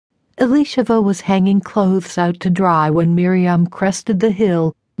Elisheva was hanging clothes out to dry when Miriam crested the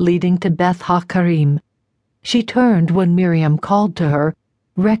hill leading to Beth HaKarim. She turned when Miriam called to her.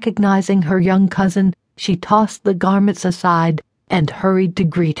 Recognizing her young cousin, she tossed the garments aside and hurried to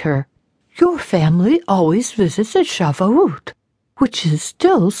greet her. "Your family always visits at Shavuot, which is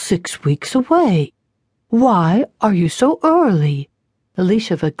still 6 weeks away. Why are you so early?"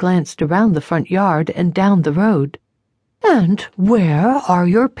 Elisheva glanced around the front yard and down the road. "And where are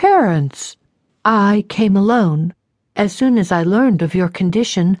your parents?" "I came alone. As soon as I learned of your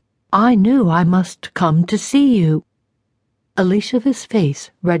condition, I knew I must come to see you." Elisheva's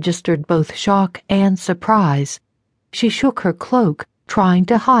face registered both shock and surprise. She shook her cloak, trying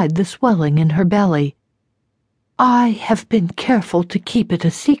to hide the swelling in her belly. "I have been careful to keep it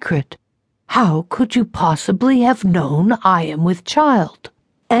a secret. How could you possibly have known I am with child?"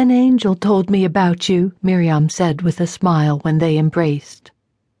 "An angel told me about you," Miriam said with a smile when they embraced.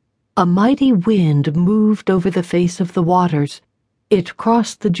 A mighty wind moved over the face of the waters. It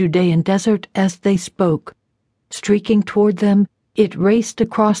crossed the Judean desert as they spoke. Streaking toward them, it raced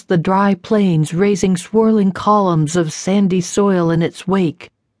across the dry plains, raising swirling columns of sandy soil in its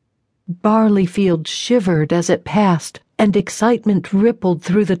wake. Barley fields shivered as it passed, and excitement rippled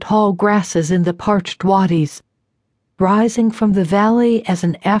through the tall grasses in the parched wadis. Rising from the valley as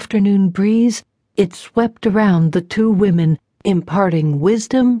an afternoon breeze, it swept around the two women, imparting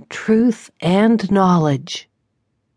wisdom, truth, and knowledge.